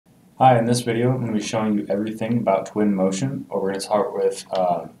Hi, in this video I'm going to be showing you everything about Twinmotion. We're going to start with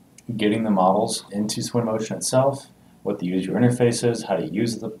getting the models into Twinmotion itself, what the user interface is, how to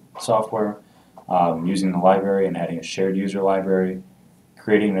use the software, using the library and adding a shared user library,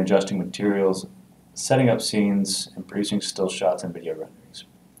 creating and adjusting materials, setting up scenes, and producing still shots and video renderings.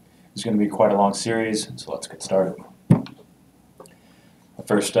 It's going to be quite a long series, so let's get started. The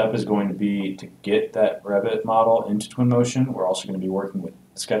first step is going to be to get that Revit model into Twinmotion. We're also going to be working with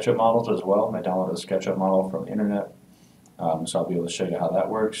SketchUp models as well. I downloaded a SketchUp model from the internet, so I'll be able to show you how that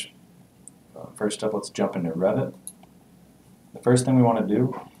works. First up, let's jump into Revit. The first thing we want to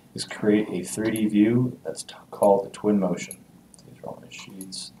do is create a 3D view that's called the Twinmotion. These are all my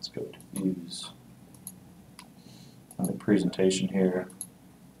sheets. Let's go to Views. On the presentation here,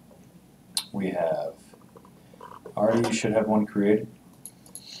 we have already you should have one created.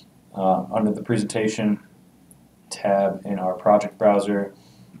 Under the presentation tab in our project browser,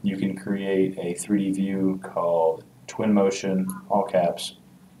 you can create a 3D view called Twinmotion, all caps.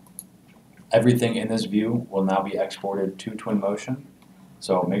 Everything in this view will now be exported to Twinmotion,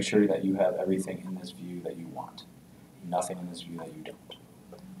 so make sure that you have everything in this view that you want. Nothing in this view that you don't.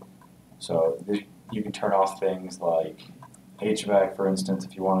 So you can turn off things like HVAC, for instance,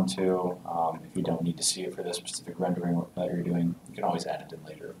 if you wanted to. If you don't need to see it for this specific rendering that you're doing, you can always add it in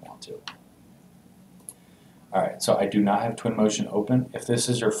later if you want to. Alright, so I do not have Twinmotion open. If this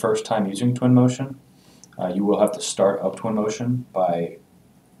is your first time using Twinmotion, you will have to start up Twinmotion by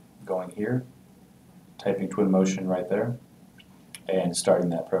going here, typing Twinmotion right there, and starting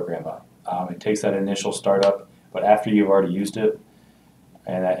that program up. It takes that initial startup, but after you've already used it,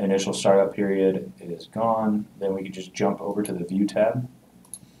 and that initial startup period is gone, then we can just jump over to the View tab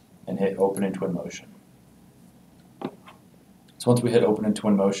and hit Open in Twinmotion. So once we hit Open in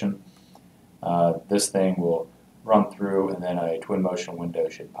Twinmotion, this thing will run through and then a Twinmotion window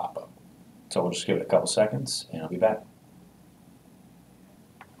should pop up. So we'll just give it a couple seconds and I'll be back.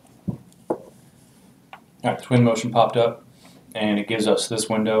 Alright, Twinmotion popped up and it gives us this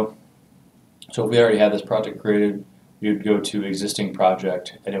window. So if we already had this project created, you would go to Existing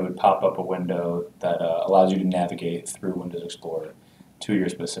Project and it would pop up a window that allows you to navigate through Windows Explorer to your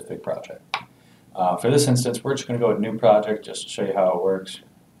specific project. For this instance, we're just going to go with New Project just to show you how it works.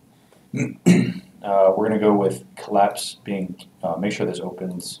 We're going to go with Collapse being, make sure this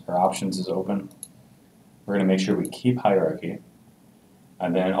opens, or Options is open. We're going to make sure we keep Hierarchy.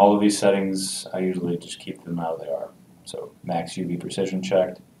 And then all of these settings, I usually just keep them how they are. So Max UV Precision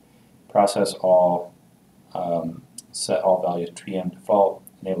checked, Process All, set all values PM default,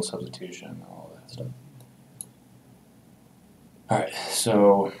 enable substitution, all that stuff. Alright,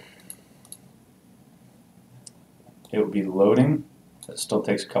 so it will be loading. It still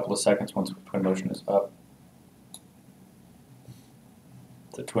takes a couple of seconds once Twinmotion is up.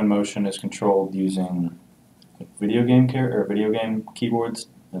 The Twinmotion is controlled using video game keyboards.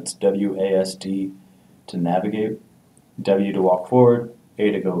 That's WASD to navigate, W to walk forward,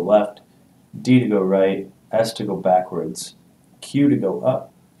 A to go left, D to go right, S to go backwards, Q to go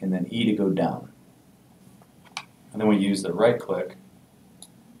up, and then E to go down. And then we use the right click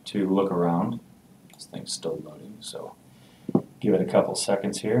to look around. This thing's still loading, so give it a couple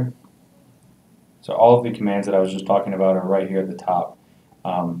seconds here. So all of the commands that I was just talking about are right here at the top.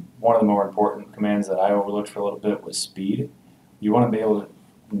 One of the more important commands that I overlooked for a little bit was speed. You want to be able to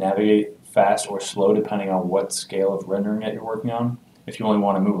navigate fast or slow depending on what scale of rendering that you're working on. If you only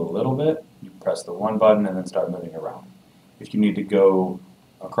want to move a little bit, you press the 1 button and then start moving around. If you need to go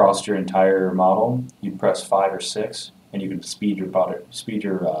across your entire model, you press 5 or 6 and you can speed your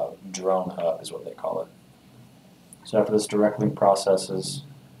drone up is what they call it. So after this direct link processes,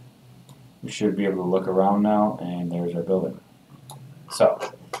 we should be able to look around now, and there's our building. So,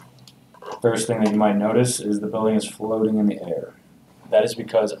 first thing that you might notice is the building is floating in the air. That is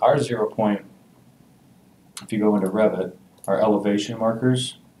because our 0 point, if you go into Revit, our elevation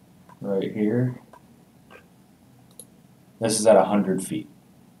markers right here, this is at 100 feet.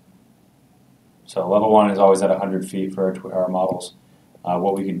 So level 1 is always at 100 feet for our models.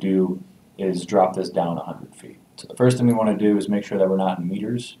 What we can do is drop this down 100 feet. So the first thing we want to do is make sure that we're not in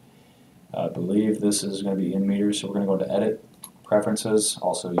meters. I believe this is going to be in meters, so we're going to go to Edit, Preferences.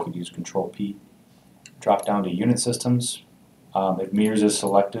 Also, you could use Control P. Drop down to Unit Systems. If meters is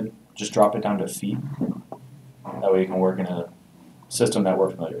selected, just drop it down to feet. That way you can work in a system that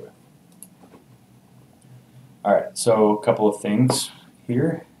we're familiar with. Alright, so a couple of things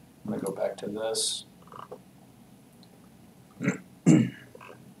here. I'm going to go back to this.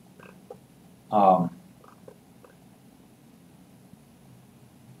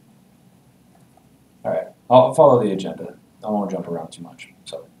 Alright, I'll follow the agenda. I won't jump around too much.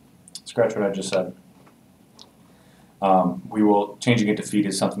 So, scratch what I just said. We will changing it to feet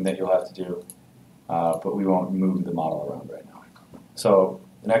is something that you'll have to do, but we won't move the model around right now. So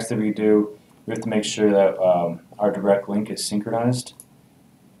the next thing we do, we have to make sure that our direct link is synchronized.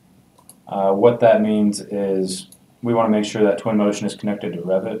 What that means is we want to make sure that Twinmotion is connected to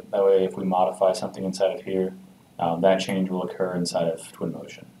Revit. That way if we modify something inside of here, that change will occur inside of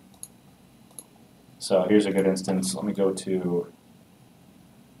Twinmotion. So here's a good instance. Let me go to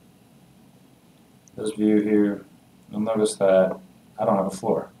this view here. You'll notice that I don't have a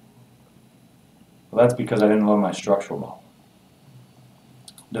floor. Well, that's because I didn't load my structural model.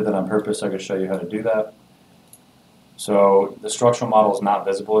 Did that on purpose so I could show you how to do that. So the structural model is not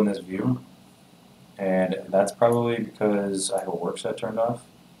visible in this view, and that's probably because I have a work set turned off.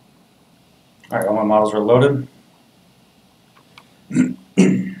 Alright, all my models are loaded.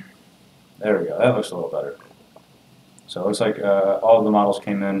 There we go, that looks a little better. So it looks like all of the models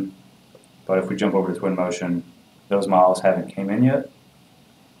came in, but if we jump over to Twinmotion, those models haven't came in yet.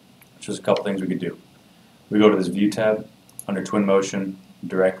 There's just a couple things we could do. We go to this View tab, under Twinmotion,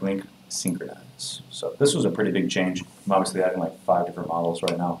 Direct Link, Synchronize. So this was a pretty big change. I'm obviously having like 5 different models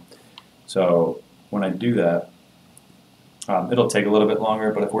right now. So when I do that, it'll take a little bit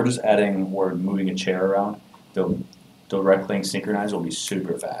longer, but if we're just adding or moving a chair around, the Direct Link Synchronize will be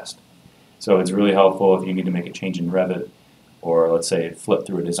super fast. So it's really helpful if you need to make a change in Revit, or let's say flip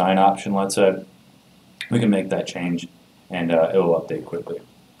through a design option, let's say. We can make that change and it will update quickly.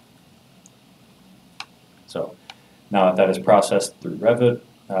 So now that that is processed through Revit,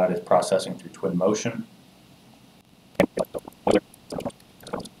 it is processing through Twinmotion.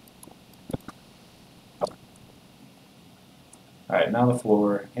 Alright, now the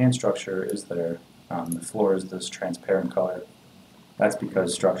floor and structure is there. The floor is this transparent color. That's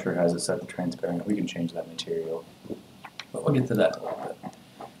because structure has it set to transparent. We can change that material, but we'll get to that in a little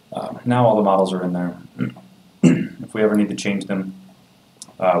bit. Now all the models are in there. If we ever need to change them,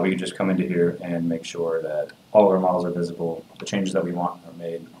 we can just come into here and make sure that all of our models are visible, the changes that we want are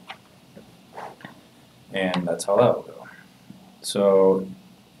made, and that's how that will go. So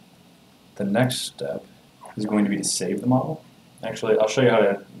the next step is going to be to save the model. Actually, I'll show you how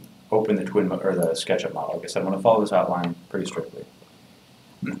to open the the SketchUp model. Like I said, I'm going to follow this outline pretty strictly.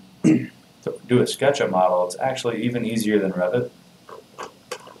 To do a SketchUp model, it's actually even easier than Revit.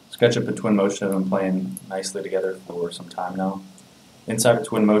 SketchUp and Twinmotion have been playing nicely together for some time now. Inside of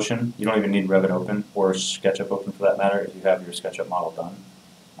Twinmotion, you don't even need Revit open, or SketchUp open for that matter, if you have your SketchUp model done.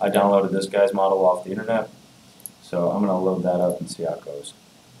 I downloaded this guy's model off the internet, so I'm going to load that up and see how it goes.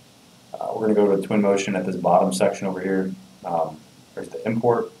 We're going to go to Twinmotion at this bottom section over here. There's the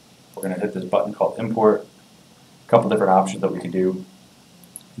import. We're going to hit this button called import. A couple different options that we can do.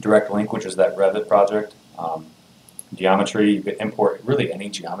 Direct link, which is that Revit project. Geometry, you could import really any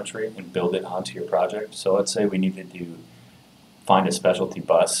geometry and build it onto your project. So let's say we needed to find a specialty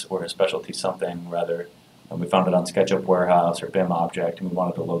bus or a specialty something rather, and we found it on SketchUp Warehouse or BIM object and we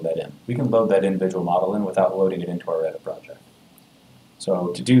wanted to load that in. We can load that individual model in without loading it into our Revit project. So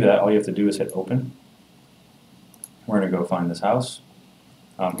to do that, all you have to do is hit open. We're going to go find this house.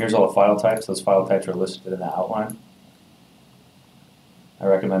 Here's all the file types. Those file types are listed in the outline. I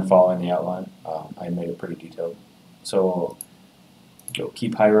recommend following the outline. I made it pretty detailed. So go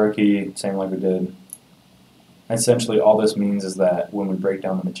keep hierarchy, same like we did. Essentially all this means is that when we break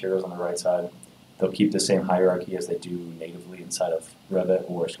down the materials on the right side, they'll keep the same hierarchy as they do natively inside of Revit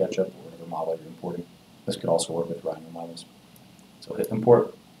or SketchUp or whatever model you're importing. This could also work with Rhino models. So hit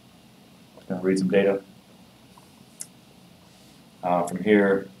import. I'm going to read some data. From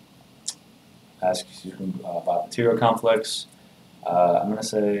here, ask you about material conflicts. I'm going to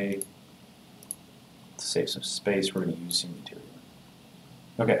say, to save some space, we're going to use some material.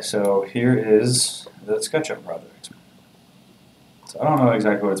 Okay, so here is the SketchUp project. So I don't know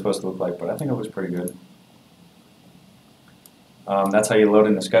exactly what it's supposed to look like, but I think it looks pretty good. That's how you load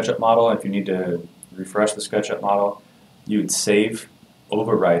in the SketchUp model. If you need to refresh the SketchUp model, you would save,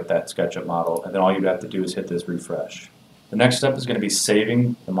 overwrite that SketchUp model, and then all you'd have to do is hit this refresh. The next step is going to be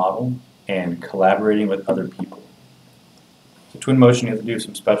saving the model and collaborating with other people. So Twinmotion, you have to do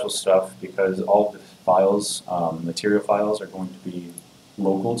some special stuff because all of the files, material files, are going to be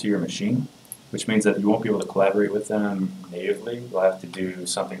local to your machine, which means that you won't be able to collaborate with them natively. You'll have to do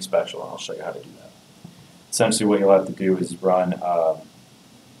something special, and I'll show you how to do that. Essentially what you'll have to do is run,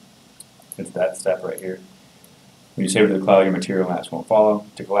 it's that step right here. When you save it to the cloud, your material maps won't follow.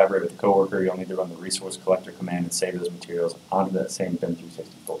 To collaborate with the coworker, you'll need to run the resource collector command and save those materials onto that same BIM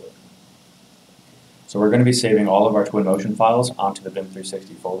 360 folder. So we're going to be saving all of our Twinmotion files onto the BIM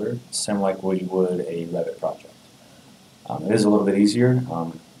 360 folder, similar like what you would a Revit project. It is a little bit easier.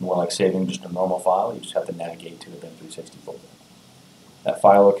 more like saving just a normal file. You just have to navigate to the Bin360 folder. That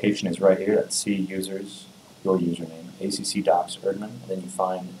file location is right here. That's C users, your username, ACC docs Erdman, and then you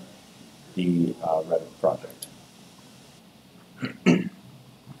find the Revit project.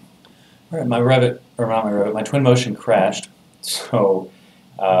 All right, my Twinmotion crashed, so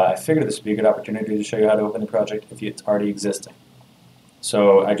I figured this would be a good opportunity to show you how to open the project if it's already existing.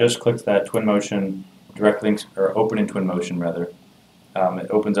 So I just clicked that Twinmotion direct links, or open in Twinmotion rather. It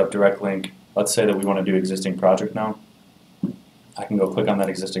opens up direct link. Let's say that we want to do existing project now. I can go click on that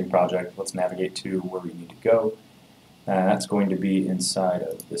existing project. Let's navigate to where we need to go. And that's going to be inside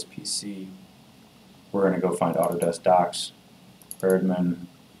of this PC. We're going to go find Autodesk Docs, Erdman.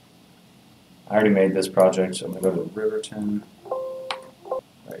 I already made this project, so I'm going to go to Riverton,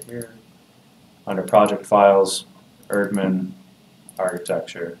 right here. Under Project Files, Erdman,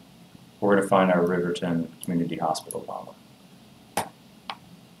 Architecture. We're going to find our Riverton Community Hospital model.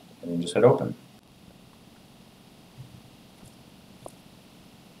 And then just hit Open.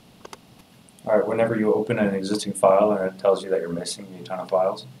 Alright, whenever you open an existing file and it tells you that you're missing a ton of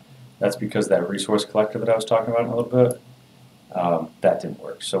files, that's because that resource collector that I was talking about in a little bit, that didn't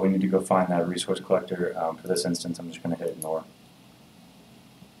work. So we need to go find that resource collector. For this instance, I'm just going to hit Ignore.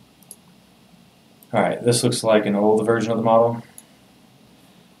 Alright, this looks like an old version of the model.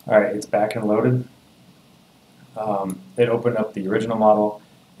 Alright, it's back and loaded. It opened up the original model,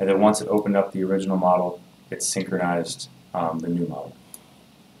 and then once it opened up the original model, it synchronized the new model.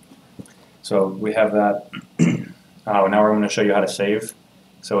 So we have that. Now we're going to show you how to save.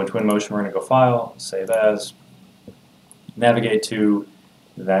 So in Twinmotion, we're going to go File, Save As, navigate to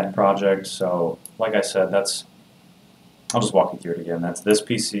that project. So like I said, I'll just walk you through it again. That's this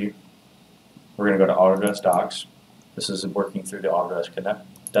PC. We're going to go to Autodesk Docs. This is working through the Autodesk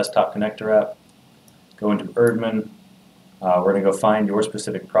Desktop Connector app. Go into Erdman. We're going to go find your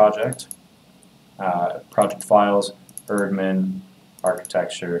specific project. Project Files, Erdman,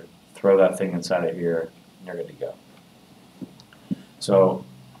 Architecture. Throw that thing inside of here, and you're good to go. So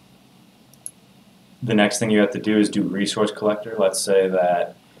the next thing you have to do is do resource collector. Let's say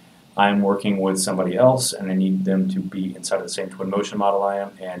that I'm working with somebody else and I need them to be inside of the same Twinmotion model I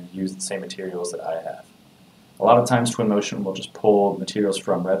am and use the same materials that I have. A lot of times Twinmotion will just pull materials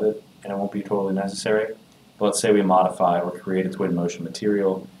from Revit and it won't be totally necessary. But let's say we modify or create a Twinmotion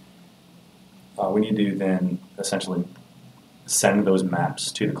material. We need to then essentially send those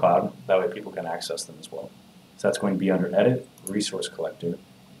maps to the cloud. That way people can access them as well. So that's going to be under Edit, Resource Collector.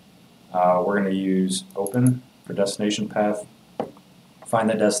 We're going to use Open for destination path. Find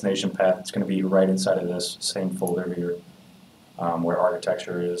that destination path. It's going to be right inside of this same folder here where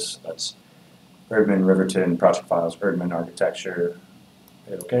Architecture is. That's Erdman, Riverton, Project Files, Erdman, Architecture.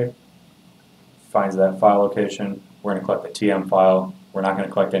 Hit OK. Finds that file location. We're going to collect the TM file. We're not going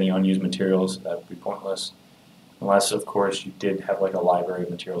to collect any unused materials. That would be pointless. Unless, of course, you did have like a library of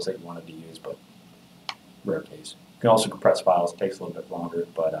materials that you wanted to use, but rare case. You can also compress files. It takes a little bit longer,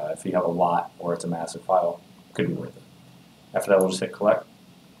 but if you have a lot or it's a massive file, it could be worth it. After that, we'll just hit Collect.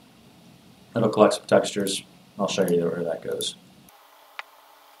 It'll collect some textures. I'll show you where that goes.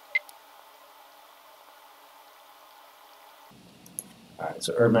 Alright,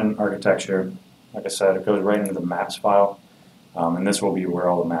 so Erdman Architecture, like I said, it goes right into the maps file, and this will be where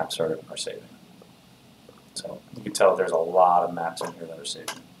all the maps are saving. So you can tell there's a lot of maps in here that are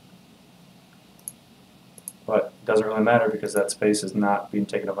saved. But it doesn't really matter because that space is not being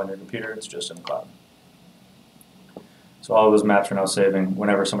taken up on your computer, it's just in the cloud. So all of those maps are now saving.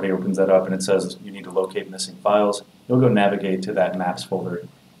 Whenever somebody opens that up and it says you need to locate missing files, you'll go navigate to that maps folder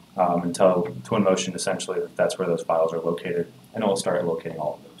and tell Twinmotion essentially that that's where those files are located, and it will start locating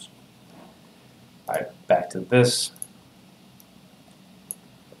all of those. Alright, back to this.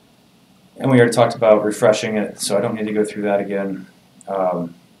 And we already talked about refreshing it, so I don't need to go through that again.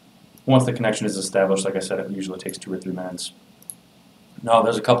 Once the connection is established, like I said, it usually takes 2 or 3 minutes. Now,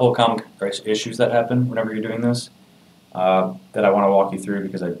 there's a couple of common issues that happen whenever you're doing this that I want to walk you through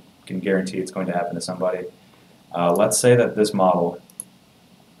because I can guarantee it's going to happen to somebody. Let's say that this model,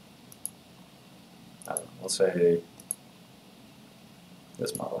 let's say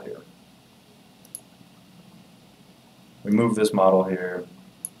this model here. We move this model here.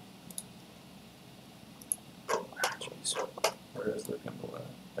 Where is the gimbal at?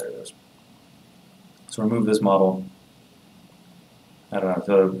 There it is. So remove this model. I don't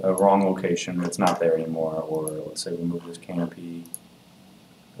know, to a wrong location. It's not there anymore. Or let's say we move this canopy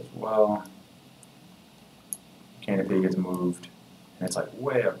as well. Canopy gets moved, and it's like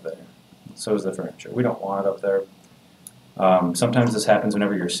way up there. So is the furniture. We don't want it up there. Sometimes this happens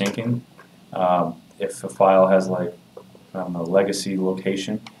whenever you're syncing. If a file has like on the legacy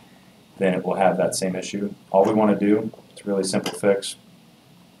location, then it will have that same issue. All we want to do, it's a really simple fix,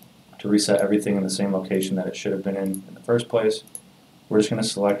 to reset everything in the same location that it should have been in the first place. We're just going to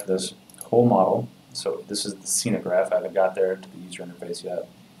select this whole model. So this is the scenograph. I haven't got there to the user interface yet.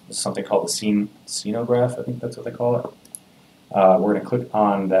 This is something called the scenograph, I think that's what they call it. We're going to click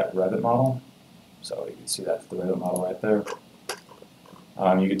on that Revit model. So you can see that's the Revit model right there.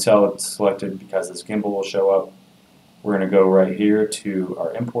 You can tell it's selected because this gimbal will show up. We're going to go right here to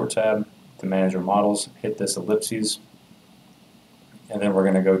our Import tab to manage our models, hit this ellipses, and then we're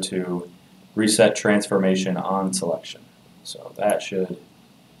going to go to Reset Transformation on Selection. So that should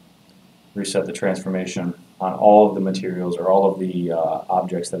reset the transformation on all of the materials or all of the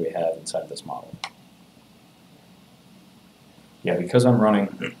objects that we have inside this model. Yeah, because I'm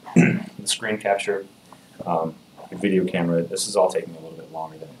running the screen capture video camera, this is all taking a little bit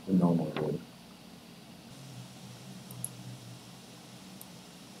longer than it normally would.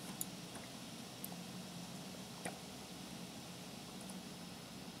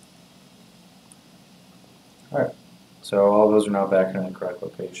 Alright, so all those are now back in the correct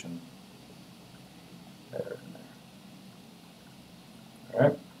location. There and there.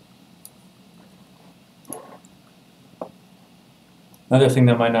 Alright. Another thing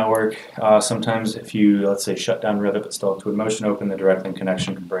that might not work, sometimes if you, let's say, shut down Revit but still have Twinmotion open, the direct link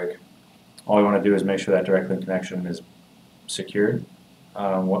connection can break. All we want to do is make sure that direct link connection is secured.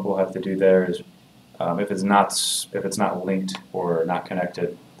 What we'll have to do there is, if it's not linked or not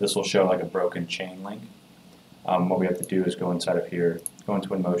connected, this will show like a broken chain link. What we have to do is go inside of here, go into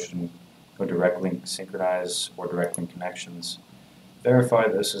Twinmotion, go direct link synchronize or direct link connections, verify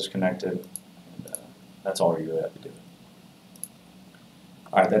this is connected, and that's all you really have to do.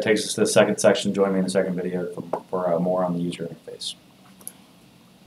 Alright, that takes us to the second section. Join me in the second video for more on the user interface.